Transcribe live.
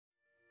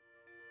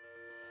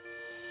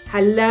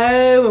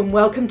Hello and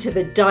welcome to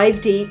the Dive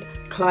Deep,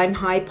 Climb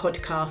High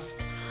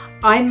podcast.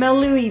 I'm Mel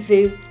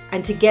Louisu,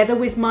 and together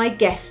with my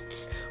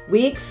guests,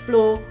 we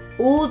explore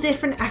all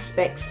different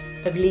aspects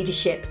of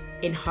leadership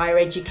in higher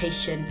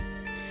education.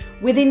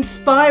 With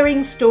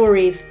inspiring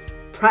stories,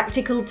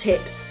 practical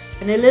tips,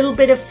 and a little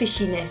bit of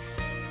fishiness,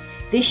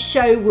 this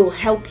show will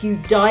help you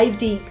dive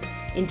deep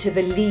into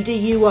the leader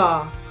you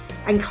are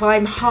and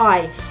climb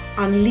high,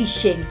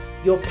 unleashing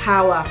your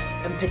power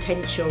and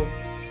potential.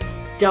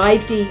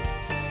 Dive deep,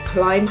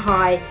 climb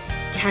high,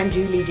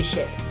 can-do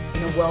leadership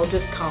in a world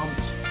of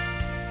can't.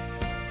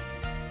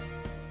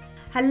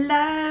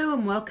 Hello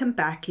and welcome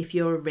back if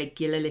you're a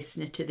regular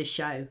listener to the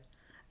show.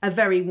 A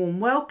very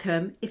warm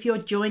welcome if you're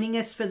joining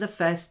us for the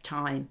first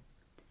time.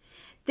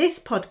 This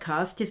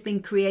podcast has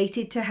been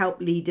created to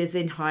help leaders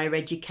in higher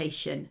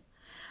education.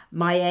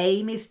 My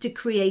aim is to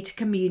create a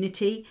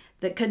community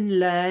that can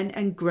learn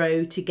and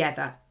grow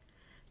together.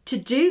 To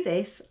do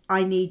this,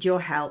 I need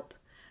your help.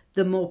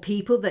 The more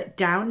people that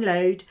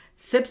download,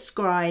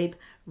 subscribe,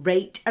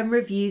 rate and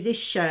review this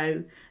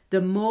show,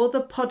 the more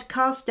the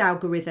podcast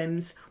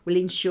algorithms will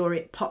ensure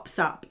it pops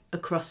up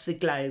across the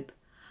globe.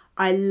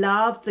 I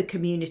love the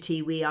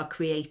community we are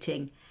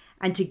creating,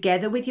 and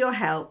together with your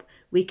help,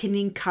 we can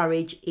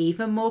encourage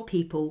even more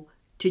people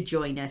to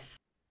join us.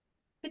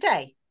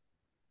 Today,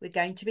 we're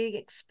going to be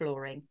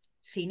exploring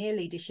senior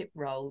leadership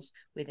roles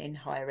within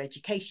higher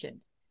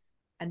education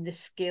and the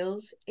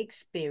skills,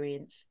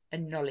 experience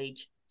and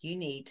knowledge you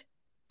need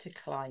to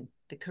climb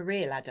the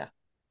career ladder.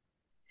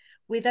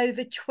 With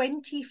over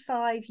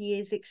 25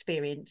 years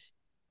experience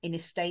in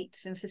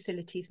estates and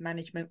facilities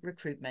management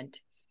recruitment,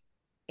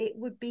 it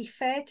would be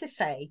fair to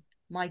say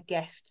my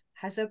guest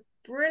has a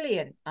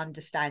brilliant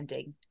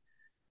understanding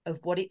of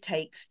what it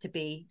takes to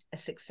be a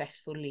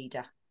successful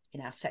leader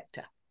in our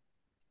sector.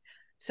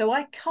 So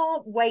I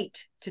can't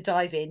wait to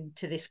dive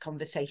into this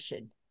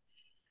conversation.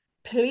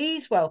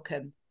 Please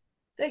welcome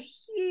the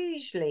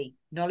hugely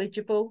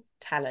knowledgeable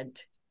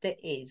talent that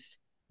is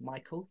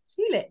Michael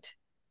Hewlett.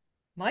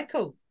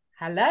 Michael,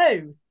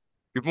 hello.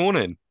 Good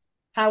morning.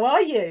 How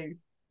are you?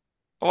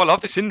 Oh, I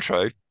love this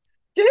intro.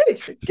 Good.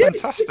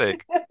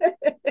 Fantastic.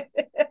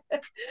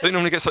 Don't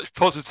normally get such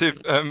positive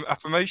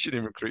affirmation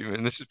in recruitment,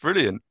 and this is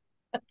brilliant.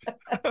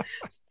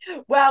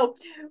 Well,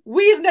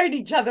 we have known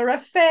each other a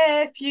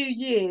fair few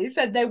years,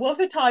 and there was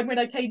a time when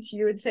I came to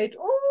you and said,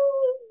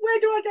 oh, where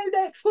do I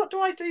go next? What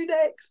do I do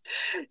next?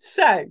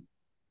 So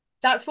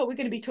that's what we're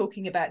going to be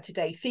talking about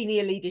today,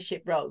 senior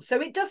leadership roles. So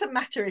it doesn't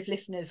matter if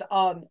listeners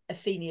aren't a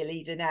senior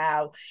leader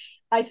now.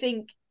 I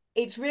think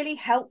it's really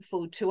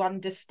helpful to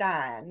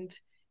understand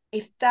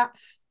if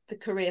that's the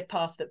career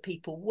path that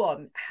people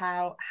want,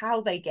 how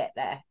they get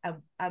there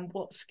and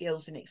what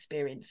skills and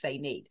experience they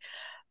need.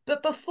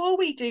 But before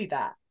we do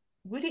that,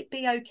 would it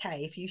be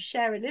okay if you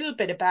share a little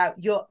bit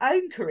about your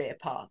own career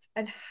path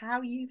and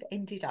how you've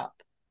ended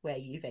up where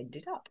you've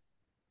ended up?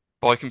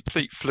 By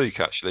complete fluke,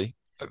 actually,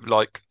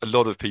 like a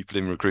lot of people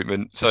in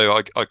recruitment. So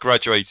I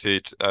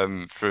graduated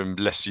from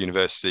Leicester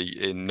University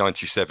in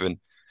 '97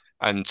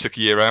 and took a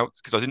year out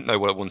because I didn't know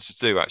what I wanted to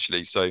do,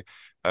 actually. So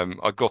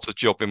I got a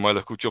job in my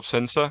local job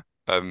centre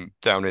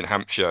down in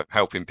Hampshire,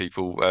 helping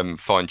people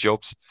find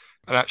jobs,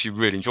 and I actually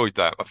really enjoyed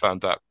that. I found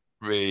that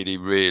really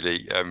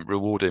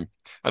rewarding.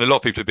 And a lot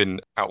of people have been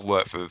out of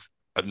work for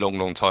a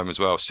long time as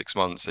well, 6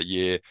 months, a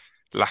year,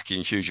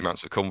 lacking huge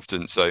amounts of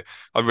confidence. So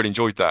I really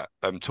enjoyed that,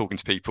 talking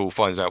to people,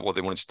 finding out what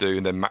they wanted to do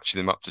and then matching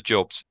them up to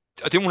jobs.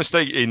 I didn't want to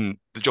stay in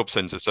the job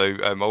centre, so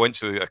I went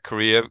to a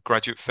career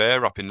graduate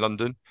fair up in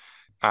London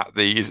at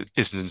the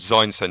Islington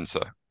Design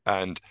Centre,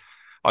 and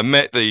I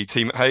met the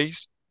team at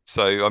Hayes.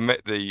 So I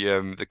met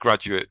the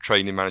graduate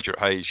training manager at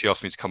Hayes. She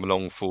asked me to come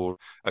along for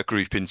a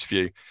group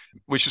interview,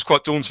 which was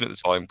quite daunting at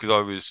the time because I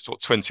was sort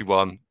of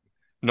 21,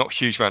 not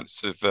huge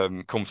amounts of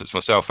confidence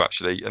myself,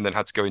 actually, and then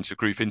had to go into a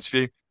group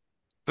interview.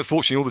 But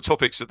fortunately, all the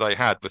topics that they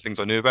had were things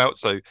I knew about.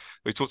 So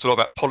we talked a lot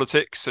about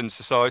politics and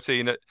society.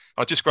 And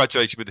I just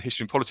graduated with a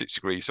history and politics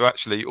degree. So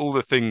actually, all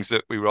the things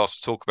that we were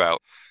asked to talk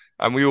about,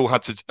 and we all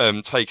had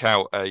to take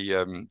out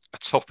a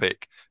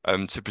topic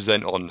to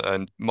present on.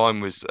 And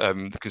mine was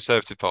the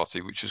Conservative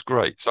Party, which was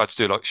great. So I had to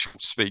do like a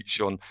short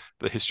speech on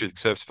the history of the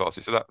Conservative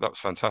Party. So that was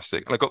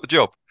fantastic. And I got the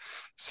job.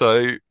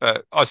 So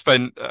I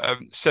spent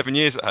 7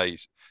 years at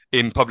Hayes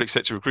in public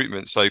sector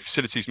recruitment, so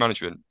facilities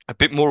management, a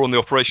bit more on the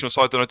operational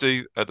side than I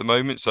do at the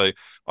moment. So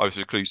I was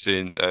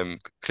recruiting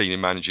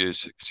cleaning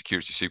managers,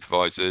 security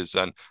supervisors,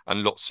 and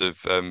lots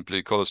of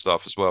blue collar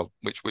staff as well,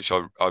 which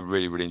I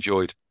really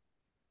enjoyed.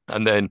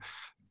 And then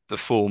the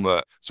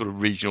former sort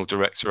of regional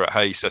director at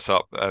Hayes set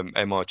up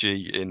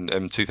MRG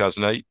in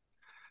 2008,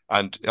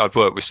 and I'd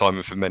worked with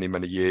Simon for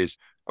many years,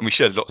 and we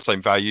shared a lot of the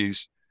same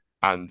values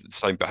and the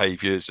same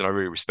behaviours, and I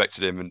really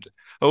respected him. And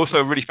I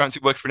also really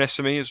fancied working for an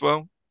SME as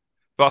well.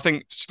 But I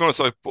think, to be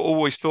honest, I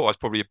always thought I was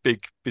probably a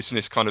big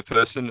business kind of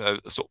person, a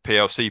sort of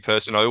PLC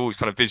person. I always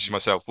kind of envisioned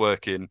myself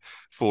working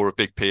for a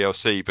big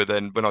PLC. But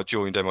then when I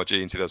joined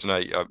MRG in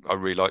 2008, I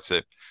really liked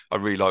it. I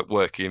really like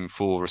working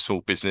for a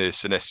small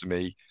business, an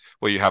SME,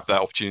 where you have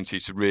that opportunity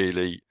to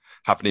really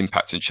have an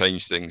impact and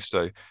change things.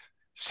 So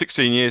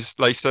 16 years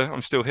later,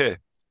 I'm still here.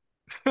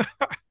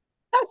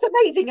 That's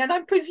amazing. And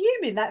I'm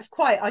presuming that's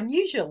quite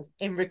unusual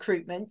in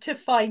recruitment to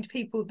find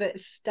people that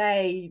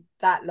stay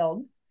that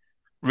long.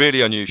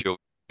 Really unusual.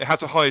 It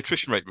has a high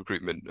attrition rate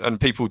recruitment, and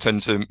people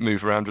tend to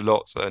move around a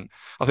lot. And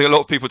I think a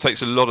lot of people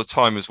takes a lot of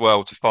time as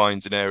well to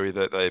find an area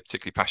that they're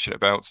particularly passionate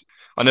about.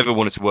 I never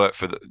wanted to work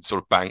for the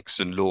sort of banks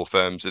and law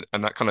firms,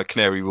 and that kind of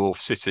Canary Wharf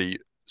city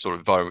sort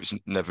of environment was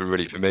never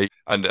really for me.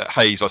 And at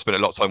Hayes, I spent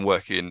a lot of time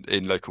working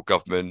in local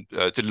government,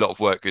 did a lot of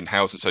work in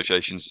housing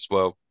associations as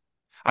well,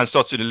 and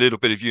started a little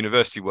bit of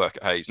university work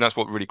at Hayes. And that's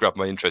what really grabbed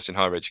my interest in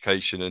higher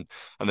education. And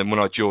then when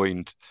I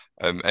joined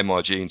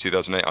MRG in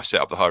 2008, I set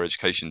up the higher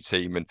education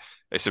team, and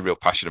it's a real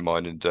passion of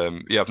mine.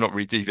 And yeah, I've not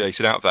really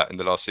deviated out of that in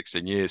the last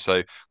 16 years.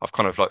 So I've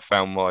kind of like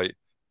found my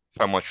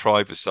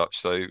tribe as such.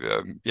 So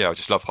yeah, I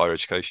just love higher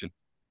education.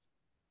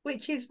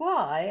 Which is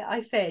why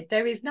I said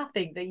there is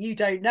nothing that you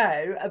don't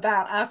know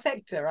about our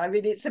sector. I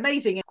mean, it's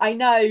amazing. I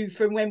know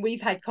from when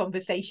we've had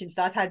conversations,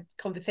 I've had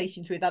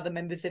conversations with other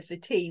members of the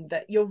team,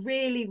 that you're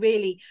really,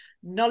 really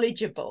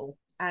knowledgeable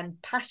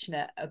and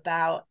passionate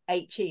about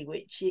HE,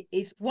 which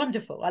is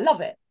wonderful. I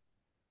love it.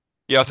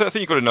 Yeah, I think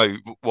you've got to know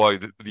why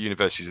the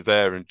universities are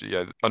there, and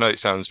yeah, I know it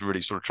sounds really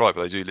sort of trite,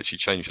 but they do literally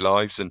change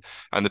lives, and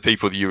the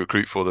people that you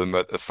recruit for them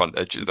at the front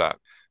edge of that,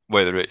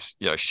 whether it's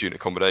student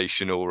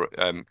accommodation or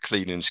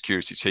cleaning and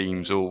security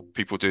teams or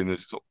people doing the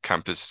sort of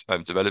campus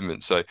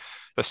development. So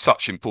they're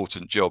such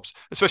important jobs,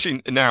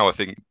 especially now. I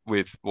think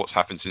with what's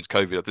happened since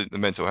COVID, I think the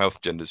mental health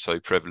agenda is so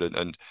prevalent,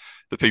 and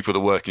the people that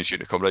work in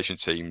student accommodation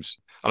teams.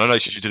 And I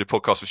noticed you did a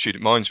podcast with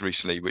Student Minds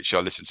recently, which I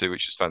listened to,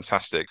 which is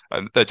fantastic.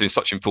 And they're doing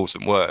such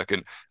important work.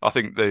 And I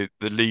think the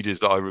leaders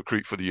that I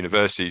recruit for the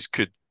universities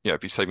could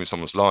be saving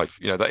someone's life.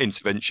 That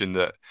intervention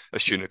that a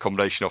student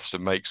accommodation officer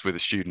makes with a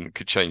student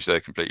could change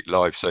their complete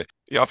life. So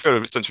yeah, I feel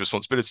a sense of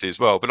responsibility as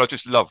well. But I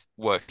just love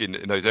working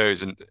in those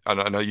areas, and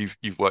I know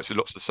you've worked with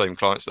lots of the same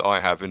clients that I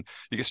have, and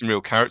you get some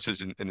real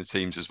characters in the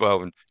teams as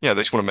well. And yeah,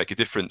 they just want to make a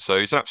difference. So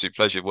it's an absolute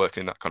pleasure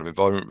working in that kind of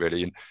environment,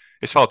 really. And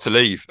it's hard to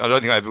leave. I don't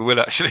think I ever will,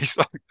 actually.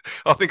 So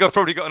I think I've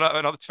probably got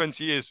another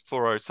 20 years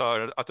before I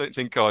retire. I don't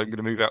think I'm going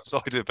to move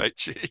outside of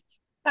HE.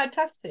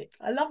 Fantastic.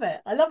 I love it.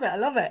 I love it. I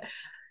love it.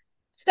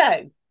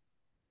 So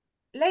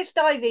let's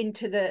dive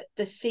into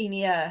the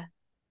senior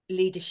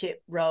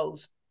leadership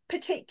roles,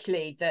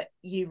 particularly that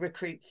you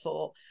recruit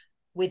for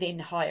within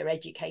higher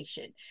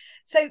education.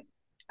 So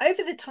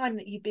over the time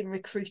that you've been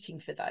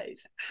recruiting for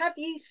those, have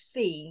you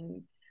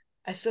seen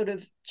a sort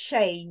of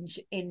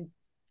change in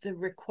the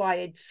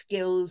required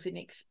skills and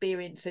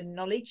experience and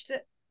knowledge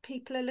that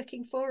people are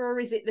looking for, or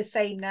is it the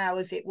same now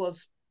as it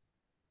was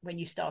when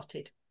you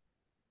started?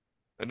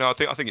 No, I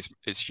think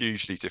it's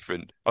hugely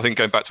different. I think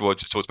going back to what I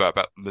just talked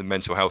about the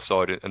mental health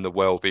side and the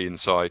well-being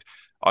side,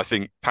 I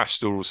think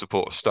pastoral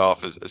support of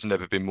staff has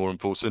never been more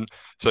important.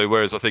 So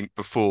whereas I think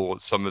before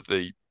some of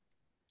the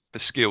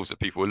skills that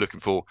people were looking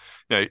for,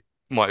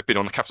 might have been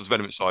on the capital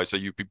development side. So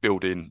you'd be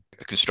building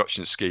a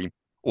construction scheme,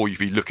 or you'd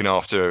be looking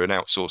after an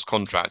outsourced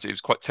contract. It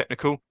was quite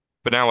technical.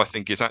 But now I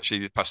think it's actually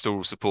the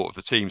pastoral support of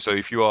the team. So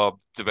if you are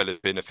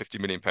developing a £50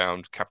 million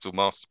capital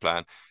master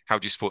plan, how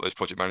do you support those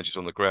project managers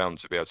on the ground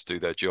to be able to do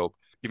their job?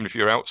 Even if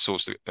you're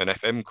outsourced an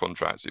FM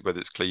contract, whether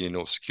it's cleaning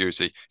or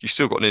security, you've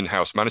still got an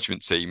in-house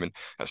management team, and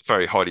that's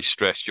very highly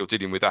stressed. You're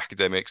dealing with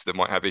academics that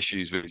might have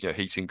issues with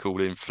heating,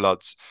 cooling,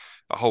 floods,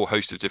 a whole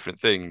host of different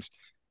things.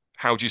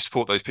 How do you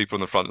support those people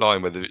on the front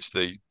line, whether it's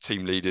the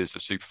team leaders, the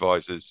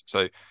supervisors?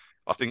 So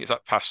I think it's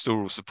that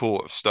pastoral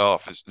support of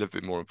staff is a little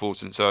bit more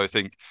important. So I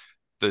think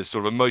the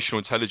sort of emotional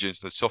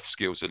intelligence and the soft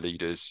skills of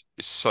leaders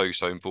is so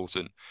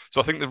important.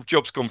 So I think the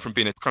job's gone from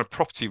being a kind of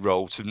property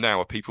role to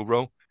now a people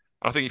role.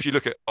 And I think if you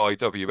look at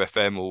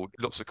IWFM or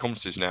lots of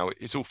conferences now,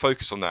 it's all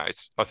focused on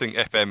that. I think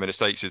FM and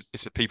estates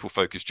it's a people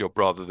focused job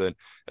rather than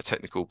a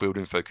technical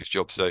building focused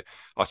job. So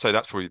I'd say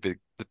that's probably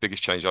the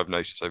biggest change I've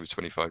noticed over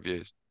 25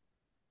 years.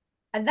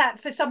 And that,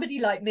 for somebody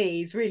like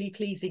me, is really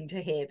pleasing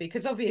to hear,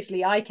 because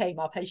obviously I came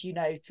up, as you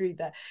know, through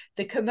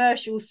the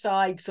commercial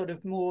side, sort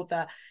of more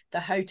the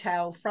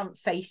hotel front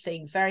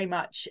facing, very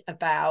much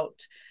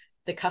about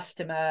the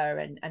customer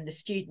and the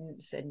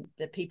students and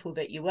the people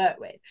that you work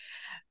with.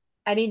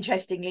 And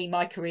interestingly,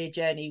 my career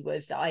journey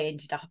was that I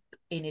ended up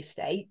in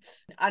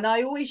estates. And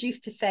I always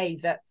used to say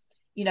that,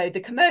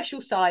 the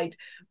commercial side,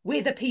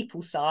 we're the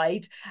people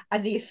side,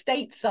 and the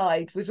estate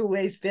side was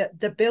always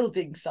the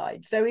building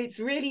side. So it's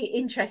really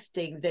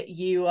interesting that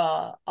you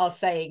are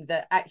saying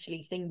that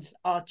actually things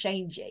are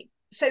changing.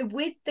 So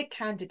with the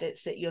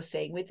candidates that you're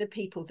seeing, with the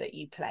people that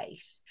you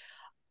place,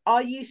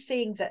 are you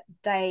seeing that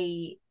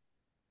they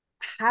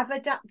have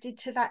adapted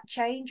to that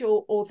change,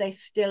 or they're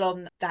still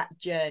on that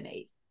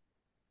journey?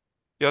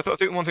 Yeah, I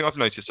think one thing I've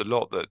noticed a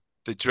lot that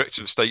the directors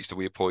of estates that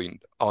we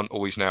appoint aren't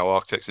always now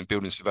architects and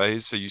building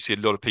surveyors. So you see a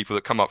lot of people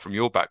that come up from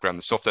your background,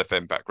 the soft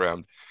FM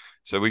background.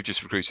 So we've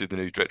just recruited the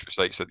new director of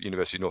estates at the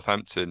University of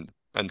Northampton,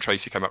 and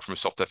Tracy came up from a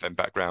soft FM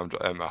background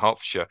at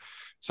Hertfordshire.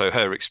 So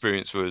her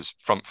experience was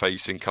front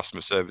facing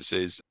customer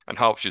services, and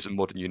Hertfordshire's a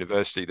modern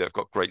university. They've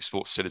got great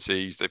sports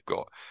facilities. They've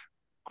got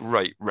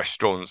great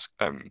restaurants.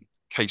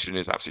 Catering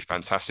is absolutely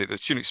fantastic. The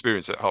student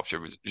experience at Hertfordshire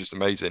was just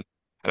amazing.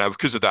 And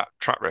because of that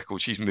track record,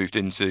 she's moved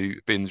into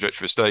being the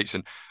director of estates.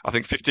 And I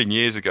think 15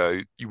 years ago,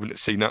 you wouldn't have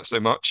seen that so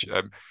much.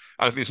 And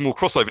I think there's more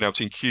crossover now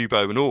between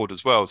Cubo and Ord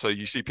as well. So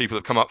you see people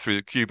that have come up through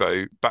the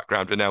Cubo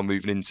background are now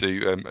moving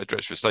into a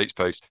director of estates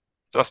post.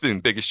 So that's been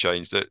the biggest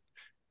change, that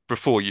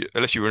before, you,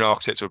 unless you were an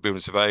architect or a building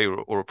surveyor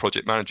or a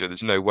project manager,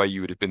 there's no way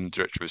you would have been the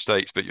director of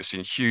estates. But you're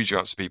seeing huge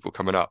amounts of people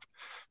coming up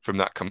from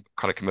that kind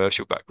of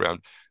commercial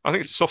background. I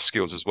think it's soft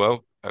skills as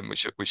well,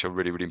 which are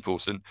really, really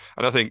important.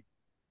 And I think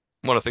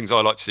one of the things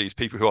I like to see is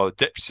people who are the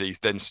deputies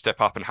then step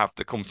up and have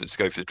the confidence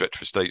to go for the director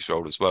of estates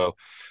role as well.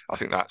 I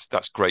think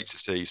that's great to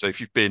see. So if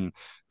you've been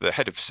the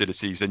head of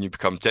facilities, then you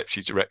become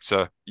deputy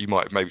director, you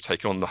might have maybe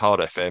taken on the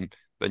hard FM,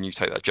 then you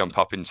take that jump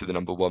up into the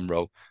number one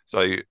role.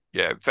 So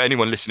yeah, for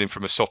anyone listening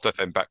from a soft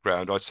FM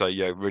background, I'd say,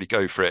 yeah, really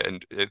go for it.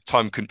 And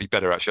time couldn't be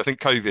better, actually. I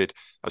think COVID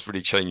has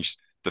really changed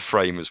the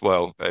frame as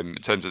well, in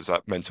terms of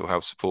that mental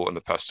health support and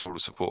the pastoral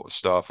support of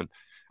staff. And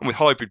with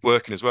hybrid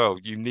working as well,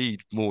 you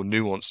need more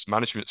nuanced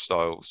management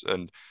styles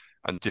and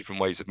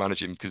different ways of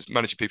managing, because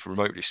managing people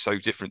remotely is so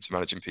different to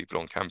managing people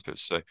on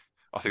campus. So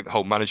I think the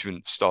whole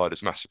management style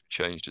has massively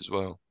changed as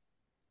well.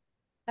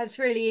 That's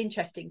really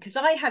interesting, because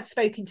I have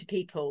spoken to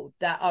people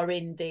that are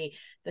in the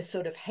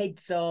sort of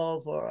heads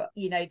of, or,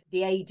 you know,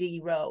 the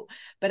AD role,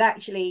 but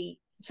actually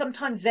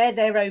sometimes they're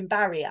their own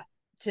barrier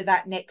to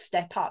that next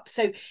step up.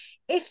 So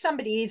if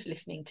somebody is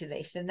listening to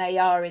this and they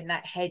are in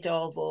that head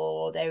of,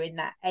 or they're in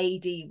that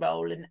AD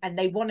role, and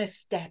they want to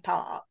step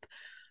up,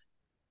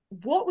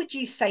 what would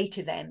you say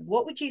to them?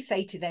 What would you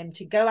say to them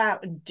to go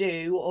out and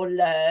do or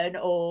learn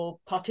or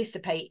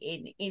participate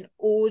in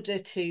order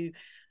to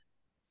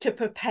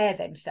prepare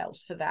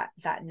themselves for that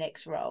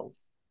next role?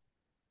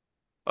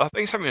 I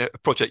think it's having a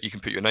project you can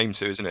put your name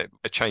to, isn't it?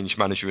 A change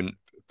management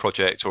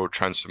project or a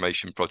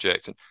transformation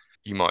project. And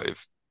you might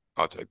have,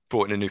 I don't know,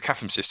 brought in a new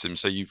CAFM system.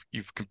 So you've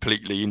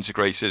completely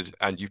integrated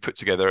and you've put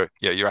together,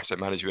 your asset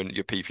management,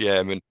 your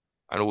PPM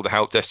and all the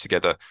help desk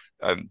together,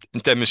 and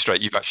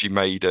demonstrate you've actually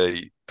made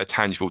a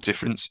tangible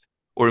difference.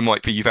 Or it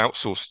might be you've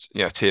outsourced,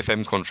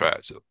 TFM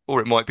contracts, or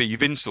it might be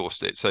you've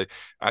insourced it. So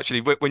actually,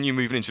 when you're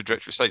moving into a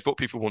director of estates, what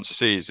people want to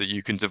see is that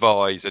you can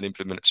devise and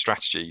implement a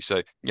strategy. So,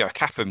 a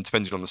CAFM,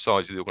 depending on the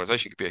size of the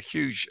organisation, could be a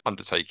huge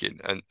undertaking,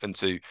 and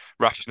to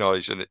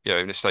rationalise an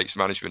estates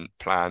management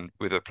plan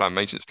with a plan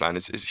maintenance plan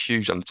is a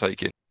huge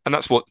undertaking. And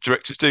that's what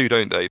directors do,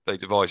 don't they? They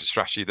devise a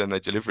strategy, then they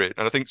deliver it.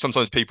 And I think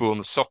sometimes people on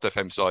the soft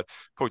FM side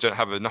probably don't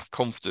have enough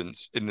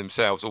confidence in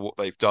themselves or what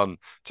they've done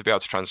to be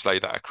able to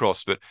translate that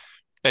across. But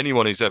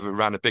anyone who's ever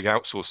ran a big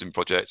outsourcing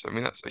project, I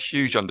mean, that's a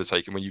huge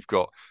undertaking when you've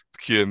got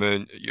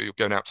procurement, you're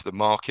going out to the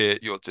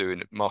market, you're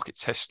doing market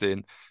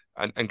testing,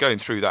 and going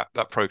through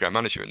that program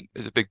management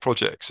is a big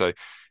project. So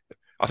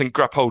I think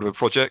grab hold of a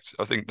project.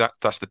 I think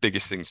that's the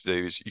biggest thing to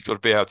do, is you've got to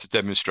be able to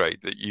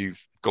demonstrate that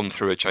you've gone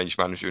through a change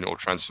management or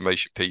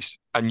transformation piece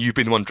and you've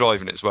been the one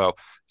driving it as well.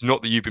 It's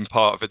not that you've been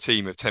part of a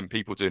team of 10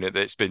 people doing it,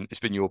 that it's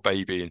been your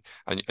baby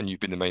and you've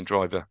been the main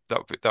driver. That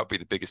would be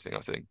the biggest thing, I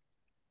think.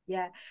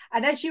 Yeah.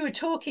 And as you were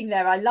talking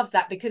there, I love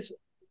that, because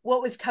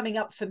what was coming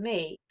up for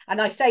me, and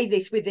I say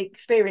this with the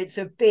experience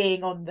of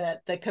being on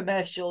the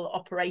commercial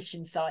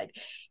operation side,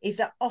 is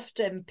that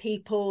often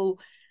people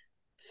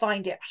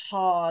find it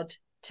hard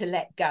to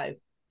let go.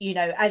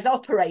 As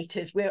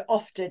operators, we're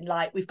often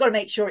like, we've got to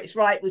make sure it's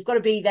right. We've got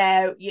to be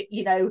there,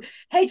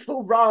 head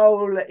full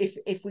roll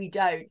if we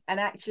don't. And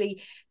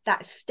actually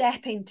that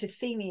step into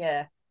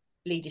senior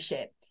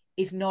leadership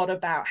is not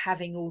about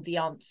having all the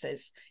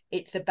answers.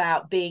 It's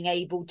about being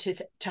able to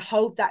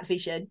hold that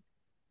vision,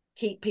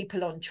 keep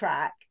people on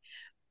track,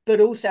 but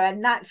also,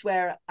 and that's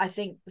where I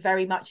think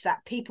very much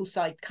that people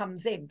side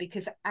comes in,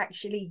 because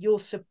actually you're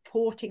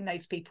supporting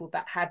those people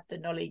that have the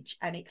knowledge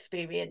and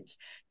experience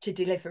to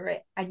deliver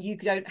it, and you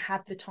don't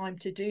have the time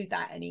to do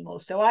that anymore.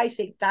 So I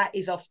think that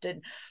is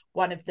often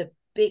one of the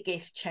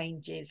biggest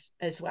changes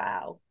as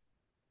well.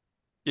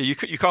 Yeah,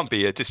 you can't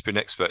be a discipline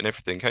expert in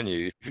everything, can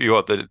you? If you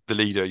are the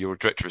leader, you're a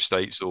director of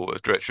estates or a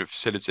director of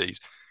facilities,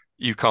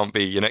 you can't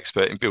be an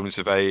expert in building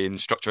surveying,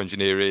 structural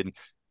engineering,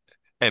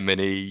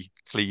 M&E,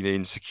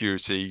 cleaning,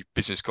 security,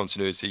 business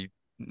continuity.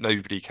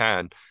 Nobody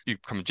can. You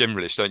become a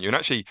generalist, don't you? And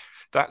actually,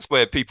 that's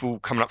where people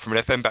coming up from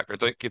an FM background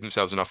don't give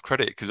themselves enough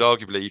credit, because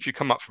arguably, if you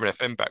come up from an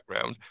FM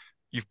background,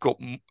 you've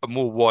got a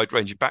more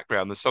wide-ranging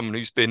background than someone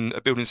who's been a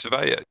building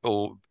surveyor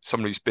or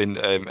someone who's been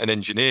an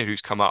engineer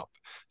who's come up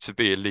to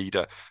be a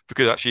leader.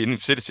 Because actually in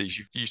facilities,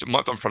 you might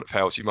have done front of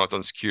house, you might have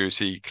done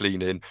security,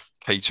 cleaning,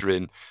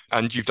 catering,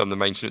 and you've done the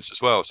maintenance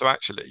as well. So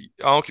actually,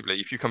 arguably,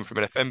 if you come from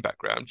an FM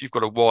background, you've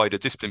got a wider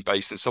discipline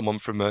base than someone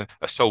from a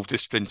sole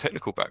discipline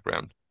technical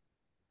background.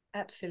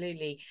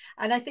 Absolutely.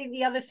 And I think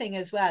the other thing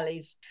as well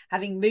is,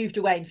 having moved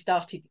away and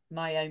started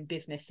my own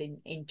business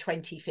in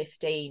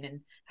 2015,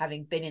 and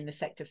having been in the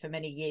sector for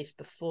many years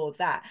before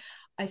that,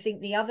 I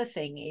think the other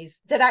thing is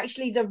that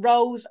actually the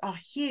roles are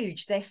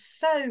huge. They're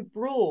so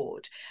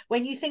broad.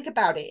 When you think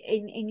about it,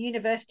 in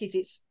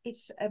universities,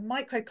 it's a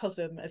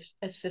microcosm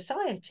of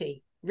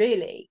society.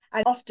 really.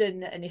 And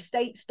often an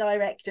estates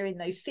director in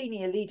those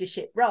senior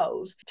leadership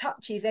roles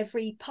touches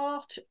every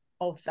part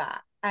of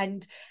that.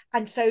 And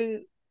so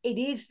it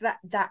is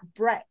that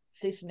breadth,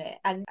 isn't it?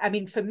 And I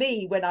mean, for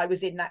me, when I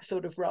was in that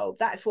sort of role,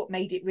 that's what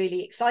made it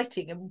really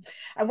exciting.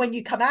 And when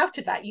you come out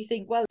of that, you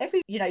think, well,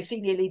 every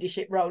senior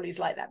leadership role is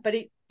like that, but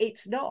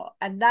it's not.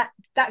 And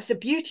that's the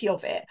beauty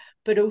of it,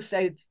 but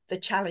also the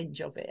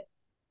challenge of it.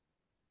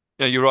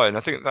 Yeah, you're right. And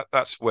I think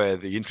that's where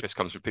the interest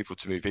comes from people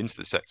to move into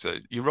the sector.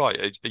 You're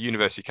right. A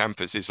university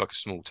campus is like a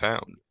small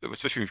town,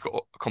 especially when you've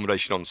got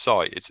accommodation on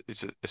site.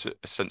 It's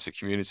a sense of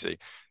community.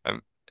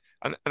 Um,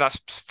 and that's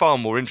far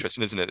more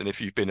interesting, isn't it, than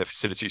if you've been a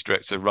facilities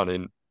director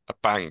running a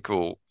bank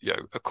or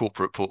a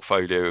corporate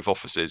portfolio of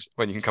offices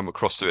when you can come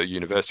across to a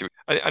university.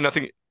 And I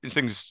think in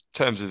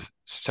terms of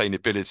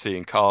sustainability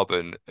and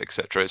carbon,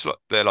 etc., it's like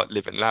they're like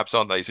living labs,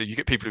 aren't they? So you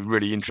get people who are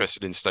really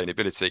interested in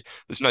sustainability.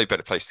 There's no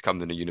better place to come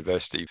than a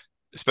university,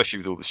 especially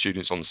with all the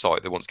students on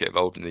site that want to get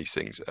involved in these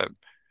things.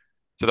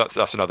 So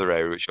that's another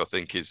area which I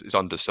think is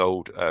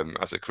undersold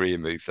as a career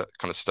move, that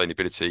kind of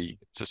sustainability,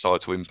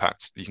 societal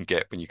impact you can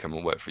get when you come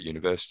and work for a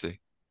university.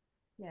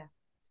 Yeah.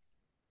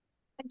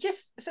 And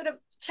just sort of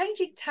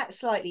changing tack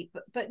slightly,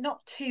 but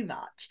not too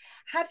much.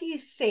 Have you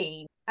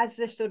seen, as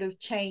the sort of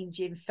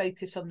change in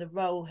focus on the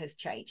role has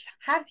changed,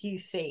 have you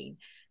seen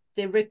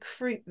the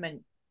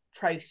recruitment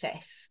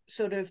process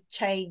sort of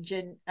change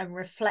and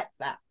reflect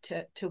that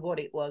to what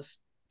it was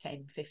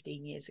 10,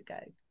 15 years ago?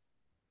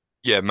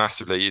 Yeah,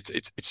 massively.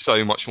 It's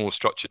so much more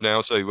structured now.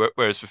 So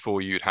whereas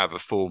before you'd have a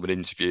formal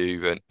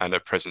interview and a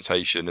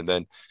presentation, and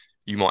then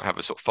you might have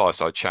a sort of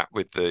fireside chat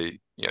with the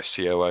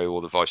COO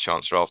or the vice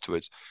chancellor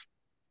afterwards.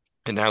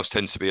 It now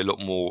tends to be a lot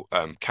more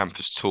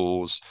campus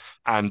tours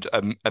and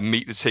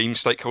meet the team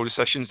stakeholder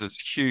sessions. There's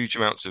huge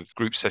amounts of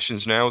group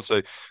sessions now.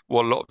 So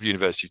what a lot of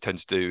universities tend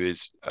to do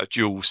is a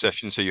dual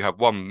session. So you have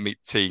one meet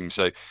the team.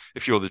 So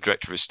if you're the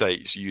director of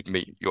estates, you'd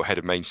meet your head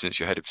of maintenance,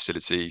 your head of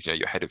facilities,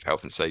 your head of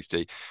health and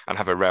safety, and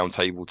have a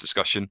roundtable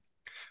discussion.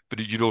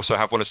 But you'd also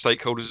have one of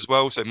stakeholders as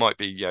well. So it might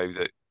be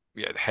the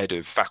head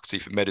of faculty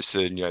for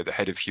medicine, the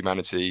head of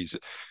humanities.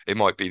 It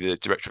might be the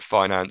director of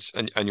finance,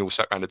 and you're all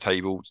sat around the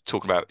table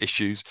talking about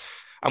issues.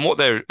 And what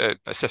they're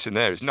assessing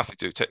there is nothing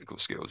to do with technical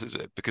skills, is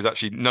it? Because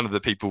actually, none of the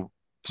people,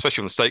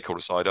 especially on the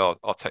stakeholder side, are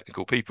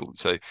technical people.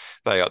 So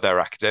they're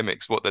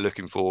academics. What they're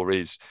looking for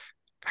is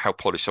how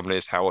polished someone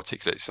is, how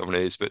articulate someone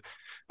is. But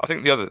I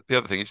think the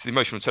other thing is the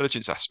emotional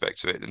intelligence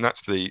aspect of it, and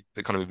that's the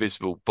kind of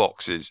invisible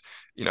box. Is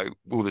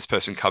will this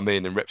person come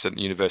in and represent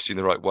the university in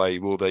the right way?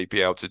 Will they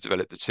be able to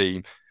develop the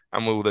team?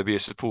 And will there be a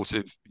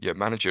supportive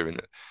manager in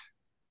it?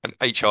 And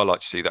HR like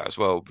to see that as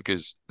well,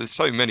 because there's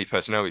so many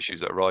personnel issues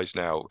that arise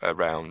now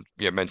around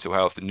mental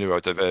health and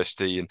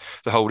neurodiversity, and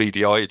the whole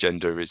EDI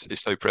agenda is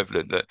so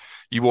prevalent that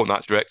you want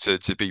that director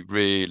to be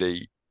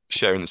really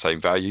sharing the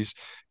same values.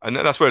 And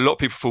that's where a lot of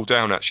people fall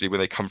down actually when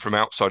they come from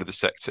outside of the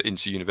sector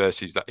into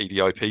universities, that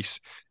EDI piece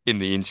in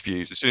the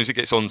interviews. As soon as it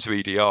gets onto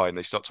EDI and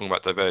they start talking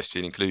about diversity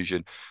and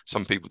inclusion,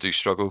 some people do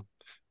struggle.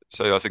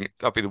 So I think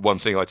that'd be the one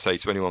thing I'd say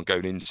to anyone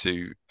going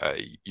into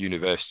a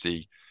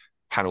university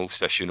panel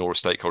session or a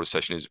stakeholder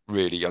session is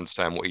really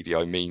understand what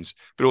EDI means,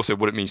 but also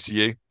what it means to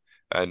you.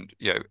 And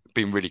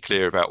being really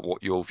clear about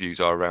what your views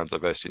are around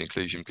diversity and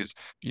inclusion, because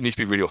you need to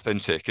be really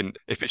authentic. And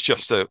if it's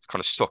just a kind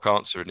of stock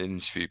answer in an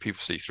interview, people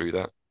see through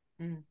that.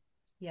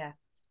 Yeah,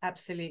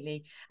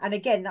 absolutely. And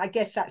again, I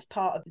guess that's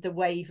part of the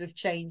wave of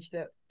change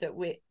that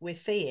we're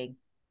seeing.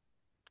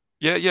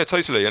 Yeah,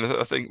 totally. And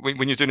I think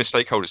when you're doing a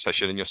stakeholder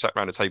session and you're sat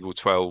around a table with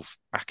 12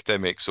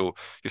 academics, or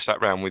you're sat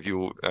around with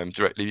your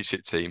direct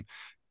leadership team,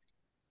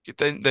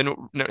 then they're not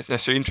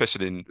necessarily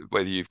interested in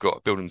whether you've got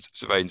a building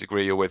surveying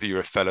degree or whether you're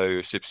a fellow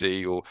of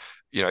CIBSE, or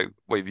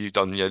whether you've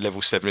done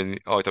level 7 in the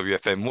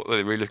IWFM. What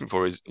they're really looking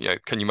for is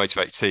can you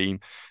motivate a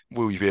team?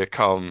 Will you be a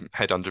calm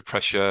head under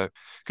pressure?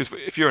 Because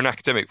if you're an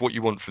academic, what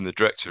you want from the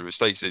director of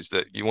estates is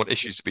that you want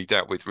issues to be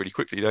dealt with really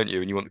quickly, don't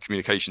you? And you want the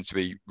communication to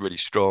be really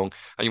strong,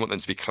 and you want them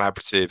to be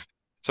collaborative.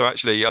 So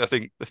actually, I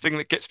think the thing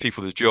that gets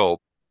people the job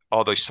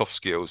are those soft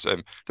skills. There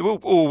will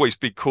always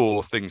be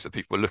core things that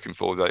people are looking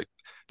for.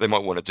 They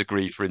might want a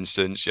degree, for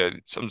instance.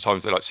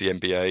 Sometimes they like to see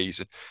MBAs.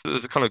 And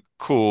there's a kind of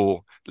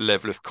core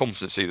level of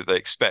competency that they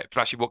expect.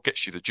 But actually, what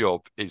gets you the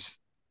job is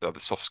the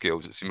soft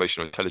skills. It's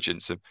emotional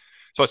intelligence. And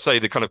so I'd say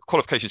the kind of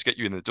qualifications get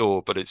you in the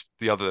door, but it's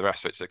the other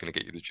aspects that are going to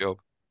get you the job.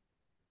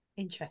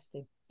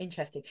 Interesting.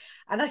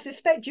 And I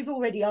suspect you've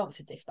already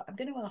answered this, but I'm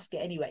going to ask it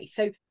anyway.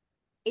 So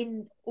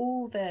in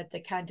all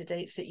the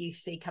candidates that you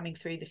see coming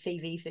through, the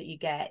CVs that you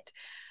get,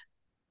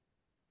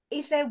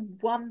 is there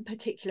one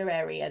particular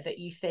area that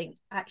you think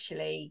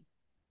actually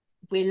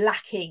we're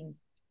lacking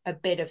a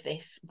bit of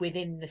this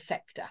within the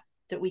sector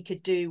that we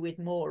could do with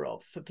more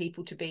of for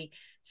people to be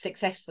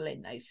successful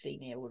in those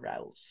senior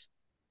roles?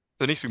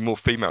 There needs to be more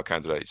female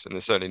candidates, and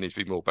there certainly needs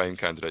to be more BAME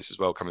candidates as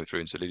well coming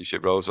through into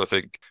leadership roles. I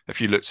think if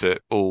you looked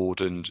at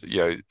board and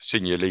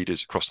senior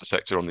leaders across the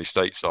sector on the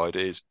estate side,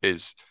 is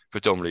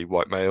predominantly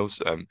white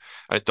males, and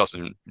it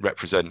doesn't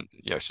represent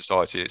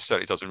society. It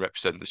certainly doesn't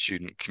represent the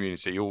student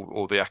community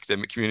or the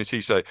academic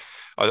community. So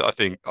I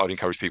think I'd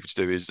encourage people to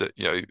do is that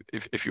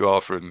if you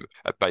are from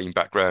a BAME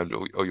background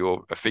or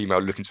you're a female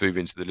looking to move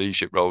into the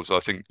leadership roles, I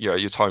think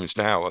your time is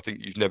now. I think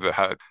you've never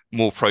had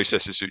more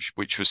processes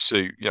which will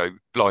suit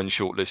blind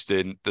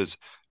shortlisting. There's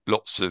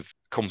lots of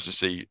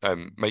competency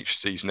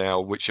matrices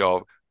now which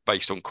are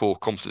based on core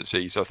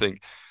competencies. I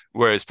think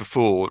whereas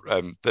before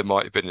there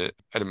might have been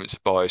elements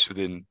of bias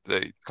within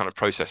the kind of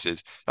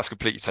processes, that's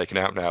completely taken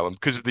out now. And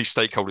because of these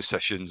stakeholder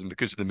sessions and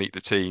because of the meet the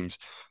teams,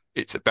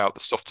 it's about the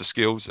softer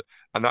skills,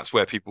 and that's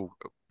where people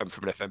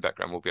from an FM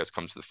background will be able to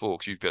come to the fore,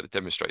 because you'd be able to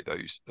demonstrate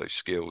those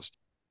skills.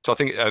 So I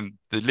think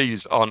the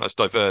leaders aren't as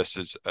diverse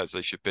as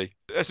they should be.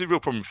 It's a real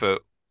problem for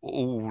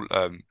all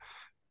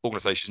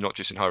organisations, not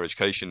just in higher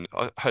education.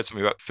 I heard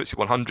something about FTSE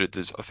 100.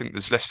 I think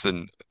there's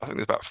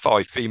about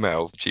 5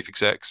 female chief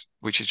execs,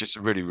 which is just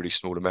a really, really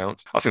small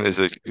amount. I think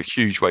there's a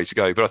huge way to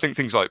go. But I think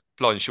things like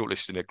blind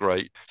shortlisting are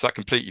great. So that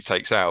completely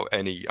takes out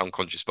any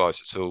unconscious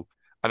bias at all.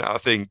 And I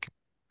think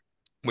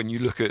when you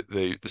look at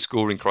the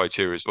scoring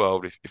criteria as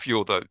well, if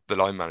you're the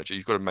line manager,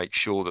 you've got to make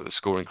sure that the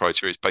scoring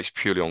criteria is based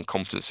purely on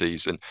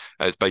competencies and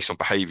is based on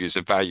behaviours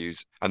and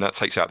values, and that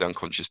takes out the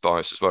unconscious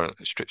bias as well, and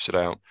it strips it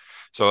out.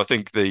 So I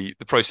think the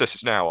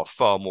processes now are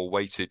far more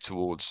weighted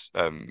towards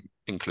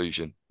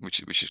inclusion,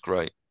 which is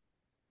great.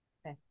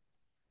 Okay.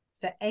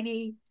 So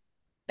any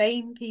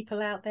BAME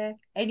people out there,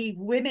 any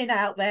women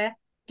out there,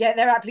 get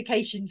their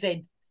applications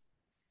in.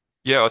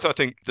 Yeah, I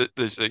think that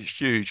there's a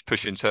huge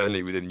push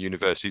internally within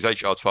universities.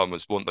 HR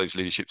departments want those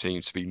leadership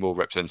teams to be more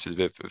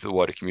representative of the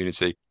wider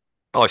community.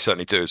 I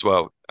certainly do as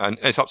well. And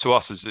it's up to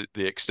us as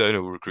the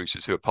external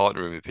recruiters who are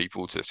partnering with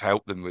people to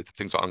help them with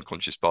things like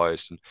unconscious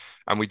bias.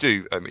 And we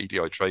do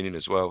EDI training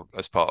as well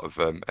as part of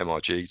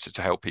MRG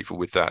to help people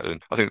with that.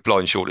 And I think the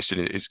blind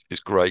shortlisting is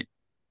great.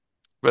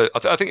 But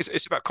I think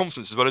it's about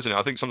confidence as well, isn't it?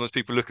 I think sometimes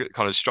people look at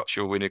kind of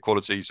structural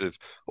inequalities of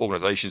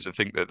organisations and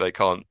think that they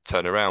can't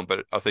turn around.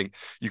 But I think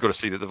you've got to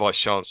see that the vice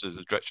chancellors,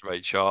 the director of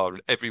HR,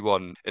 and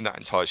everyone in that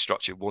entire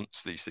structure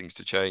wants these things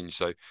to change.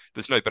 So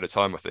there's no better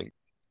time, I think.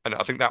 And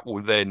I think that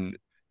will then,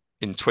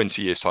 in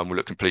 20 years' time, will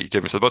look completely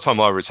different. So by the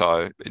time I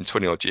retire in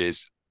 20 odd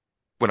years,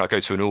 when I go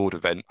to an award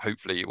event,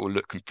 hopefully it will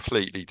look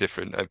completely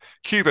different.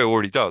 Cuba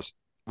already does.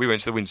 We went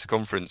to the Winter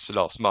Conference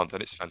last month,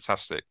 and it's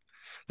fantastic.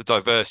 The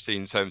diversity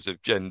in terms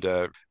of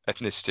gender,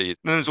 ethnicity. And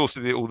then there's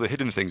also all the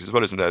hidden things as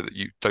well, isn't there, that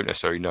you don't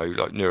necessarily know,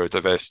 like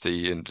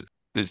neurodiversity, and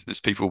there's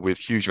people with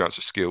huge amounts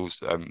of skills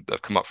that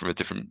have come up from a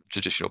different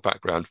traditional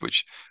background,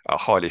 which are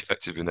highly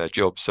effective in their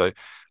jobs. So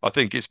I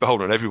think it's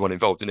beholden on everyone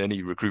involved in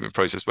any recruitment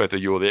process, whether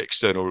you're the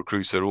external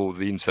recruiter or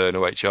the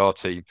internal HR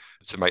team,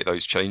 to make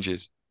those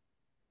changes.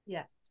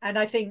 Yeah. And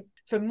I think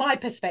from my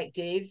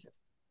perspective,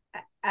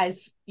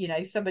 as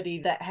somebody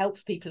that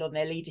helps people on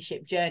their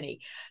leadership journey,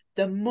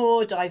 the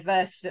more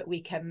diverse that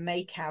we can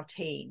make our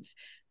teams,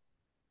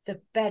 the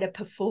better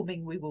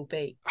performing we will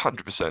be.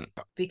 100%.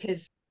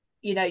 Because,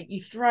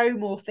 you throw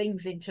more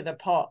things into the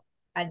pot,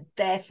 and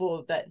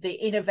therefore the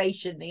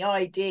innovation, the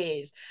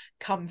ideas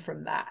come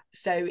from that.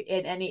 So,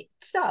 and it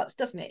starts,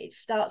 doesn't it? It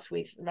starts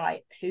with,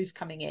 right, who's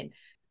coming in,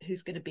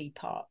 who's going to be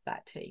part of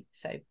that team.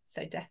 So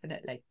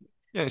definitely.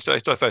 Yeah, it's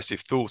diversity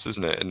of thoughts,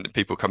 isn't it? And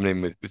people coming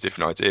in with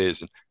different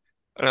ideas.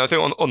 And I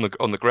think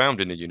on the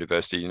ground in a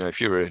university, if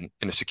you're in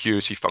a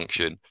security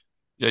function,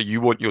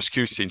 you want your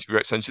security team to be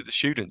representative of the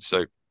students.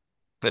 So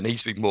there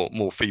needs to be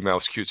more female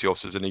security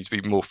officers. There needs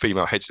to be more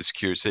female heads of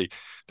security.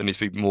 There needs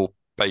to be more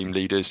BAME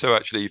leaders. So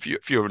actually,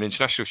 if you're an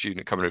international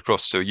student coming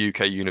across to a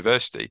UK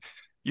university,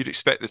 you'd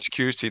expect the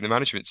security and the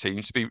management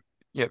team to be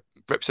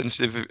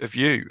representative of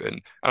you.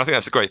 And I think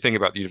that's the great thing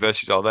about the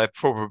universities are they're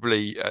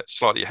probably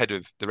slightly ahead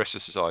of the rest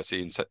of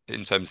society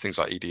in terms of things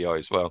like EDI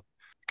as well.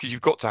 Because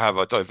you've got to have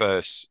a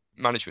diverse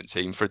management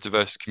team for a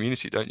diverse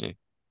community, don't you?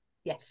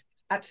 Yes,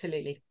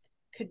 absolutely.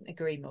 Couldn't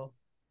agree more.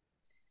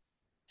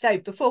 So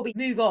before we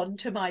move on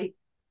to my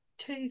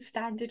 2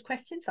 standard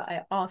questions that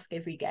I ask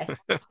every guest,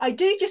 I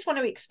do just want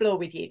to explore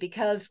with you,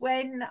 because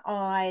when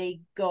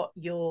I got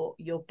your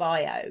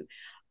bio,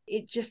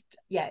 it just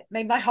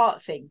made my heart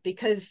sing,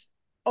 because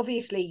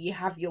obviously you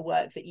have your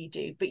work that you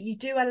do, but you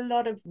do a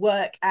lot of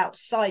work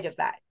outside of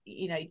that,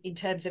 in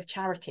terms of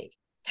charity.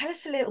 Tell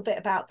us a little bit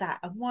about that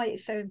and why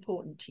it's so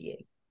important to you.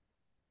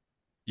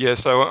 Yeah,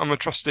 so I'm a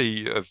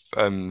trustee of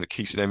the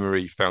Keith and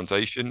Emery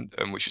Foundation,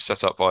 which was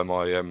set up by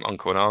my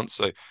uncle and aunt.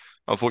 So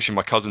unfortunately,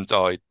 my cousin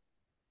died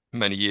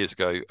many years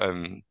ago.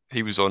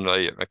 He was on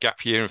a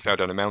gap year and fell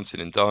down a mountain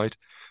and died.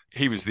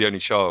 He was the only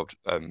child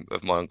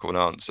of my uncle and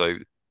aunt. So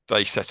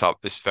they set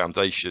up this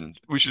foundation,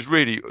 which was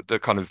really the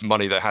kind of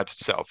money they had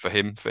set up for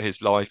him, for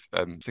his life,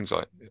 things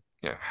like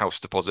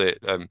house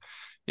deposit,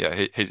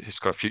 his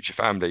kind of future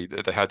family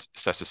that they had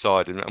set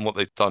aside. And what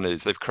they've done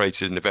is they've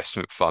created an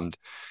investment fund,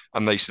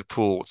 and they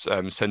support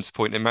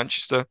Centrepoint in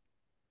Manchester.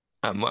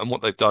 And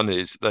what they've done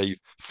is they've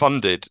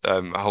funded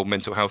a whole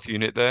mental health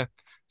unit there.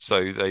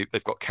 So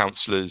they've got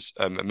counsellors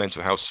and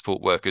mental health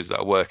support workers that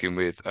are working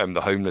with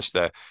the homeless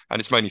there. And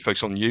it's mainly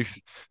focused on youth.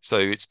 So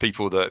it's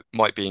people that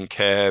might be in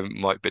care,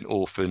 might have been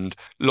orphaned,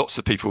 lots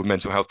of people with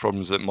mental health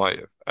problems that might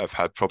have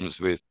had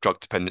problems with drug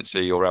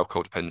dependency or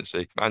alcohol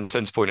dependency. And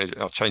Centrepoint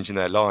are changing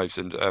their lives.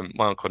 And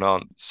my uncle and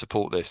aunt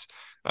support this.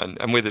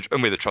 And we're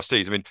the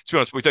trustees. I mean, to be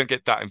honest, we don't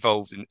get that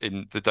involved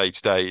in the day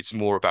to day. It's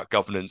more about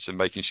governance and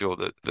making sure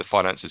that the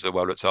finances are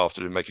well looked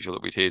after and making sure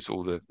that we adhere to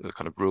all the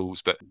kind of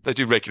rules. But they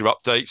do regular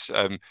updates,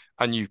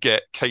 and you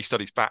get case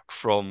studies back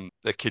from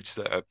the kids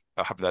that are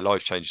having their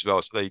lives changed as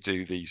well. So they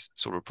do these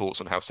sort of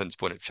reports on how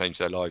Centrepoint have changed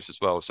their lives as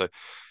well. So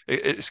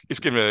it's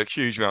given a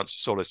huge amount of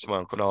solace to my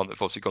uncle and aunt that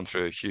have obviously gone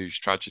through a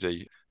huge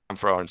tragedy, and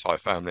for our entire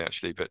family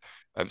actually. But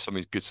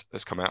something good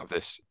has come out of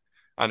this.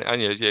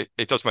 And yeah,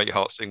 it does make your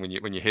heart sing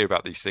when you hear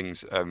about these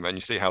things, and you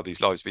see how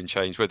these lives have been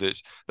changed, whether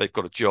it's they've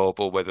got a job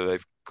or whether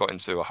they've got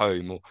into a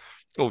home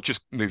or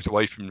just moved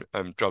away from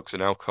drugs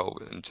and alcohol.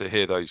 And to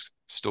hear those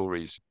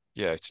stories,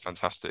 yeah, it's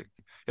fantastic.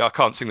 Yeah, I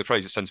can't sing the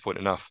praise of Centrepoint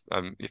enough.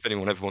 If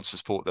anyone ever wants to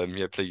support them,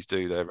 yeah, please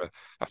do. They're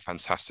a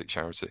fantastic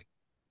charity.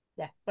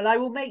 Yeah, well, I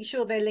will make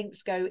sure their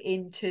links go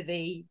into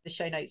the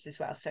show notes as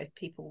well. So if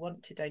people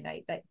want to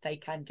donate, they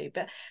can do.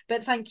 But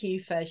thank you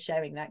for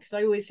sharing that, because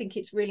I always think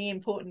it's really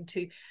important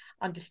to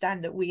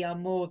understand that we are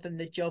more than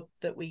the job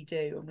that we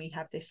do, and we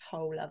have this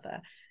whole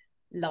other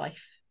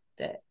life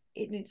that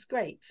it's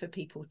great for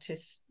people to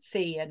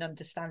see and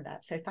understand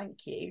that. So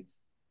thank you.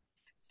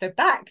 So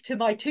back to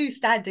my two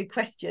standard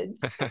questions.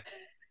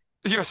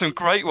 You have some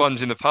great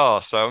ones in the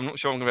past, so I'm not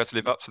sure I'm going to be able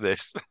to live up to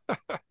this.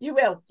 You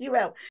will.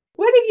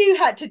 When have you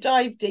had to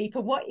dive deep,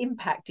 and what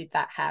impact did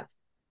that have?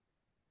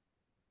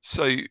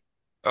 So,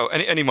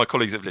 any of my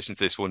colleagues that have listened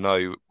to this will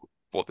know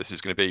what this is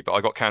going to be, but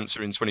I got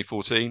cancer in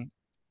 2014,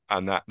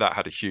 and that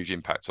had a huge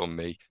impact on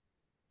me,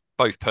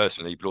 both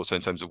personally, but also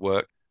in terms of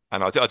work.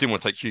 And I didn't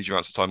want to take huge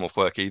amounts of time off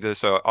work either.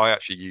 So I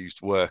actually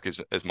used work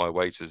as my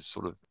way to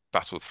sort of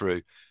battle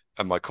through.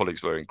 And my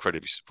colleagues were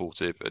incredibly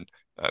supportive, and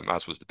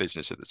as was the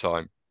business at the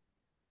time.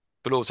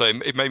 But also,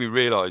 it made me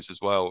realize as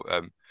well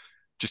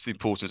just the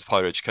importance of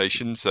higher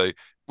education. So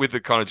with the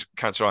kind of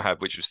cancer I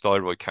had, which was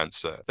thyroid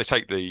cancer, they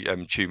take the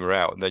tumor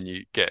out and then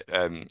you get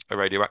a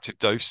radioactive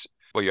dose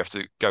where you have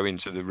to go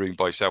into the room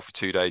by yourself for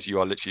 2 days. You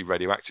are literally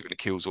radioactive and it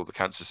kills all the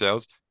cancer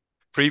cells.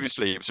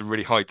 Previously, it was a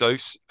really high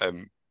dose.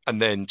 And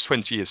then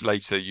 20 years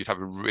later, you'd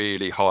have a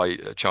really high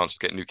chance of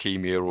getting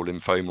leukemia or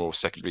lymphoma or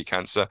secondary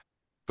cancer.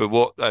 But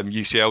what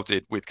UCL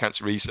did with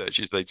cancer research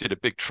is they did a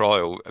big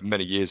trial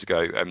many years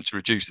ago to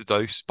reduce the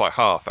dose by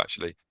half,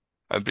 actually.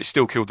 But it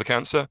still killed the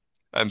cancer.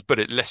 But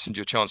it lessened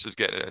your chance of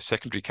getting a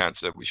secondary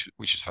cancer,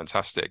 which is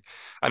fantastic.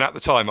 And at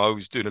the time, I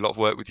was doing a lot of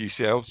work with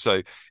UCL,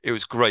 so it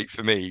was great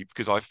for me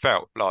because I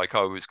felt like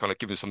I was kind of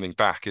giving something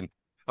back. And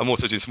I'm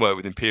also doing some work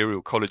with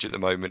Imperial College at the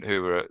moment,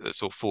 who are at the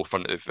sort of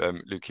forefront of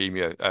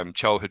leukemia,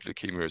 childhood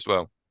leukemia as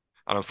well.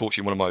 And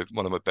unfortunately,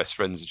 one of my best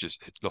friends has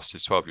just lost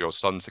his 12-year-old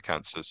son to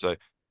cancer, so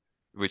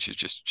which is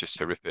just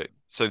horrific.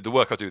 So the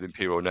work I do with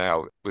Imperial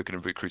now, we're going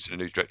to recruit a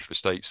new director of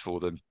estates for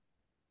them.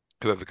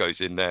 Whoever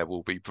goes in there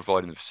will be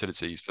providing the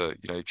facilities for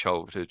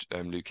childhood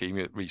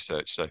leukemia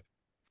research. So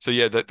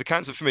yeah, the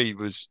cancer for me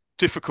was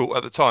difficult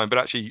at the time, but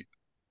actually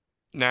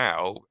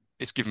now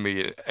it's given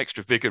me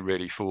extra vigor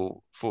really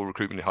for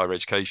recruitment in higher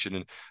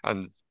education,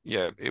 and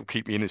yeah, it'll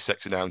keep me in this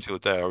sector now until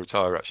the day I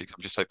retire. Actually, because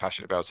I'm just so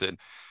passionate about it. And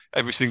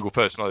every single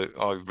person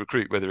I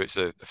recruit, whether it's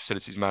a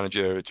facilities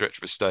manager, a director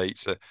of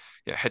estates, a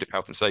head of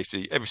health and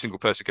safety, every single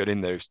person going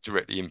in there is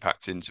directly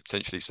impacting to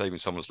potentially saving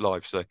someone's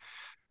life. So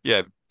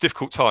yeah,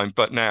 difficult time,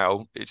 but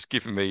now it's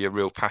given me a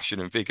real passion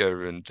and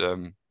vigor, and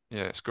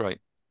yeah, it's great.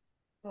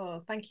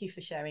 Oh, thank you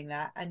for sharing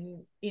that.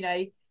 And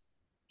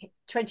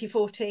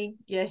 2014,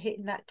 you're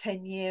hitting that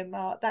 10-year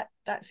mark.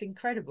 That's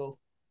incredible.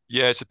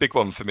 Yeah, it's a big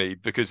one for me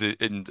because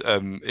in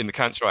the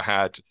cancer I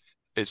had,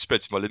 it spread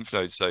to my lymph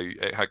nodes, so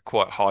it had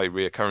quite a high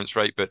reoccurrence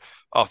rate. But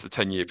after the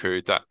 10-year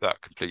period,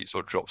 that completely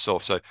sort of drops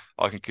off. So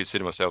I can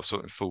consider myself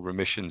sort of in full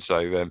remission.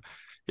 So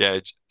yeah,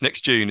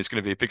 next June is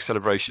going to be a big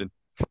celebration.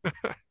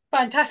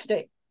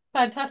 Fantastic.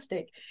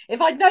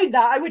 If I'd known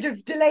that, I would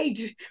have delayed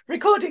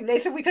recording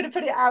this and we could have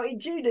put it out in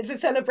June as a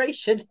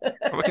celebration.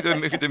 We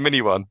could do a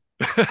mini one.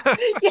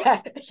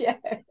 Yeah.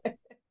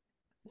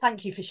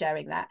 Thank you for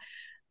sharing that.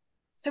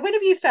 So when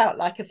have you felt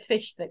like a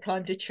fish that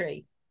climbed a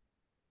tree?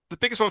 The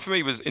biggest one for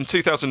me was in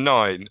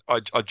 2009. I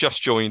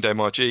just joined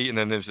MRG, and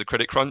then there was the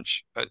credit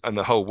crunch, and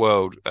the whole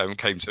world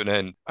came to an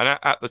end. And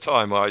at the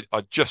time, I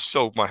just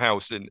sold my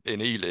house in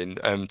Ealing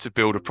to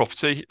build a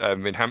property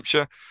in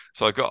Hampshire.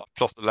 So I got a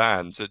plot of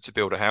land to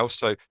build a house.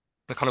 So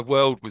the kind of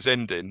world was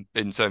ending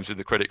in terms of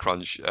the credit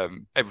crunch.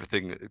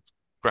 Everything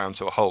ground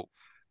to a halt.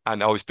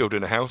 And I was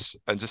building a house.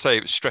 And to say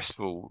it was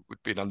stressful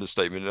would be an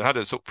understatement. And I had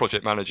a sort of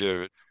project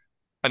manager,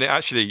 and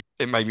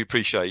it made me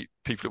appreciate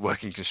people who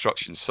work in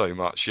construction so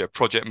much. Yeah,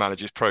 project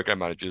managers, program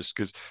managers,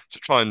 because to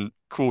try and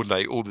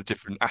coordinate all the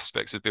different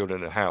aspects of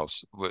building a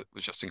house was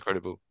just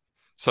incredible.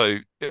 So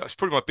it was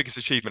probably my biggest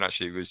achievement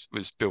actually was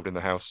building the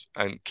house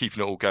and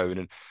keeping it all going,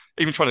 and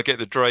even trying to get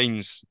the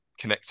drains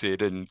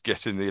connected and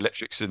getting the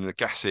electrics and the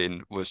gas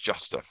in was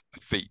just a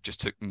feat.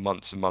 Just took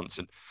months and months,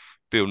 and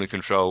building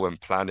control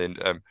and planning.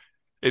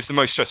 It's the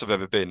most stress I've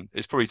ever been.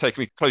 It's probably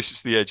taken me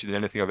closest to the edge than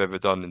anything I've ever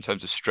done in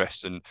terms of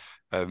stress and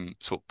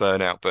sort of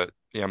burnout. But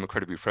yeah, I'm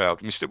incredibly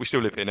proud. We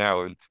still live here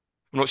now, and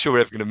I'm not sure we're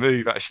ever going to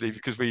move actually,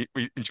 because we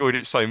enjoyed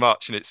it so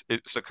much, and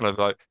it's a kind of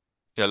like,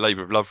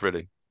 labour of love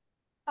really.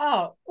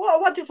 Oh, what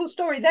a wonderful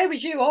story. There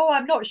was you. Oh,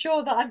 I'm not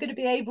sure that I'm going to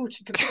be able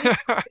to complete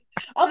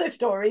other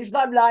stories.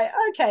 But I'm like,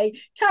 okay,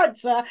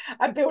 cancer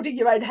and building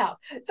your own house.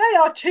 They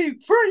are two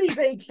pretty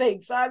big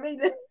things. I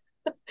mean,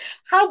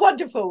 how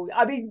wonderful.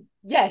 I mean,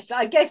 yes,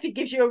 I guess it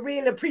gives you a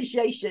real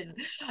appreciation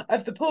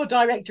of the poor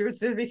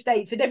directors of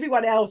estates and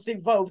everyone else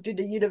involved in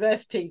the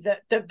university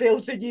that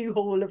builds a new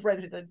hall of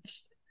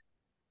residence.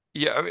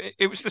 Yeah, I mean,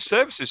 it was the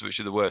services which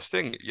are the worst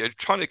thing. You're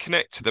trying to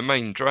connect to the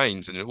main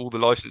drains and all the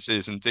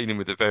licenses and dealing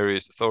with the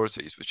various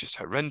authorities was just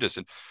horrendous.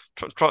 And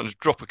trying to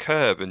drop a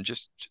curb and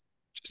just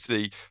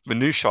the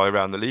minutiae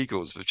around the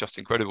legals was just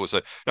incredible.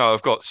 So no,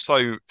 I've got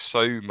so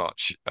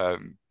much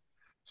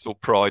sort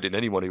of pride in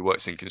anyone who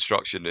works in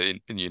construction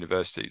in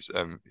universities.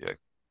 Yeah,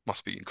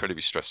 must be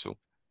incredibly stressful.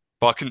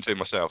 But I couldn't do it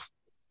myself.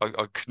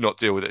 I could not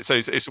deal with it. So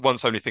it's a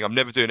once only thing. I'm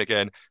never doing it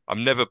again.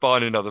 I'm never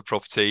buying another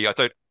property. I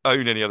don't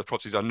own any other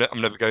properties. I'm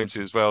never going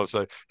to as well.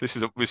 So this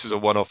is a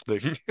one-off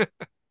thing.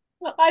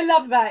 I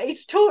love that.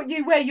 It's taught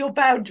you where your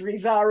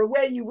boundaries are and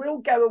where you will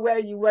go and where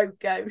you won't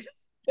go.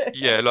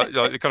 Yeah, like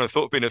the kind of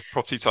thought of being a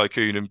property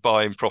tycoon and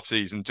buying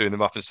properties and doing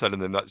them up and selling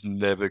them. That's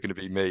never going to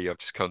be me. I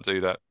just can't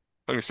do that.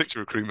 I'm going to stick to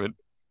recruitment.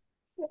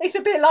 It's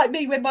a bit like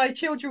me when my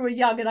children were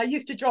young and I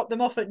used to drop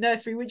them off at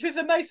nursery, which was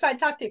the most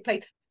fantastic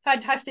place,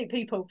 fantastic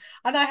people.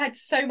 And I had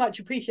so much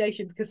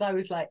appreciation because I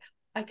was like,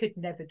 I could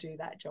never do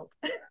that job.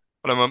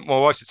 Well, my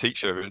wife's a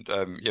teacher, and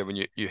when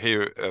you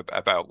hear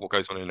about what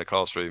goes on in a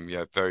classroom,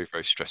 very,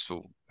 very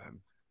stressful,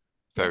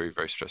 very,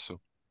 very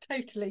stressful.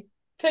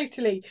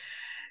 Totally.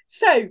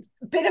 So,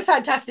 been a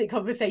fantastic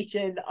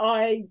conversation.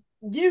 I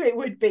knew it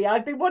would be.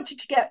 I've been wanting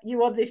to get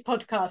you on this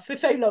podcast for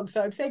so long,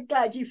 so I'm so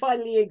glad you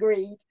finally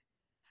agreed.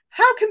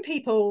 How can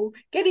people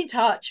get in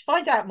touch,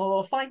 find out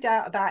more, find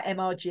out about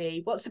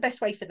MRG? What's the best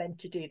way for them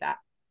to do that?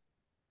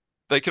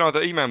 They can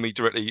either email me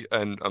directly,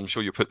 and I'm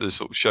sure you'll put the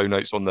sort of show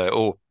notes on there,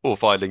 or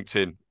via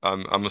LinkedIn.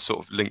 I'm a sort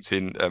of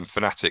LinkedIn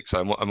fanatic, so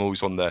I'm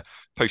always on there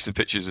posting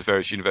pictures of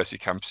various university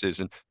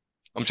campuses, and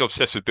I'm just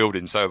obsessed with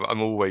building, so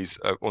I'm always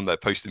on there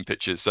posting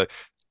pictures. So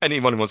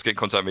anyone who wants to get in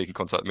contact with me can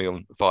contact me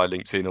on via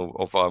LinkedIn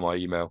or via my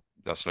email.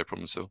 That's no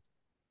problem at all.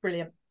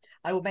 Brilliant.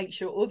 I will make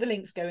sure all the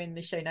links go in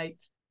the show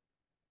notes.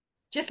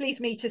 Just leaves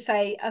me to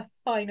say a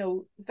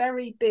final,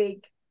 very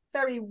big,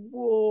 very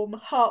warm,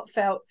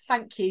 heartfelt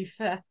thank you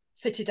for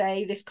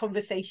today, this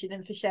conversation,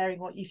 and for sharing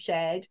what you've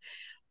shared.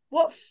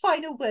 What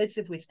final words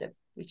of wisdom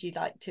would you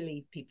like to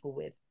leave people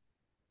with?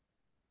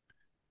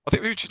 I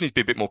think we just need to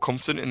be a bit more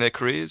confident in their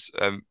careers.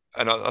 And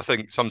I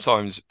think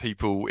sometimes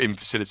people in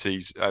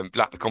facilities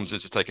lack the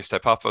confidence to take a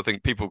step up. I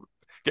think people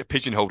get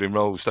pigeonholed in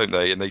roles, don't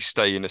they? And they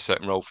stay in a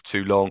certain role for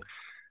too long,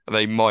 and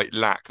they might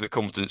lack the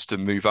confidence to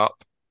move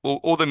up.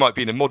 Or they might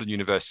be in a modern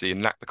university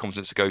and lack the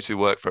confidence to go to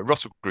work for a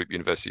Russell Group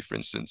university, for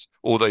instance.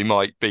 Or they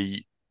might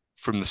be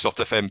from the soft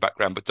FM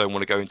background, but don't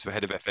want to go into a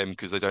head of FM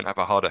because they don't have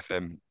a hard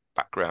FM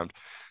background.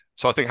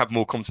 So I think have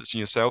more confidence in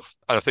yourself.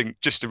 And I think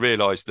just to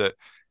realise that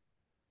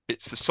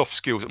it's the soft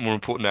skills that are more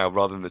important now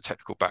rather than the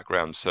technical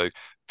background. So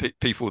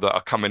people that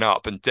are coming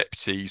up and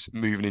deputies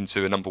moving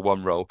into a number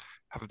one role,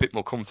 have a bit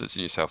more confidence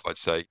in yourself, I'd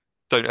say.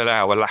 Don't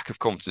allow a lack of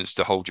confidence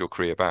to hold your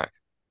career back.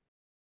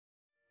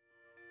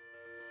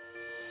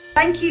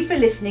 Thank you for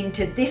listening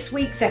to this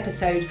week's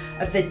episode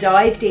of the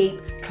Dive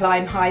Deep,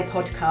 Climb High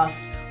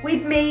podcast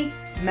with me,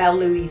 Mel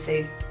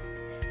Louisu.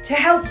 To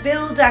help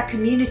build our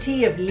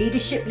community of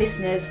leadership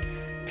listeners,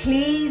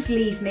 please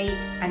leave me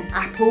an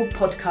Apple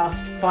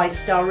Podcast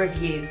 5-star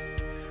review.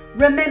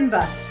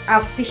 Remember,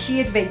 our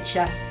fishy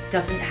adventure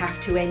doesn't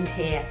have to end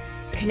here.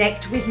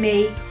 Connect with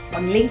me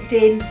on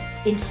LinkedIn,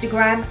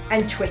 Instagram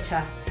and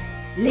Twitter.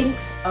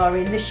 Links are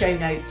in the show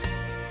notes.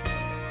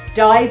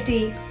 Dive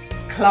deep,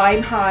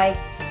 climb high,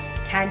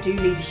 can do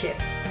leadership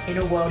in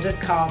a world of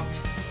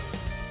can't.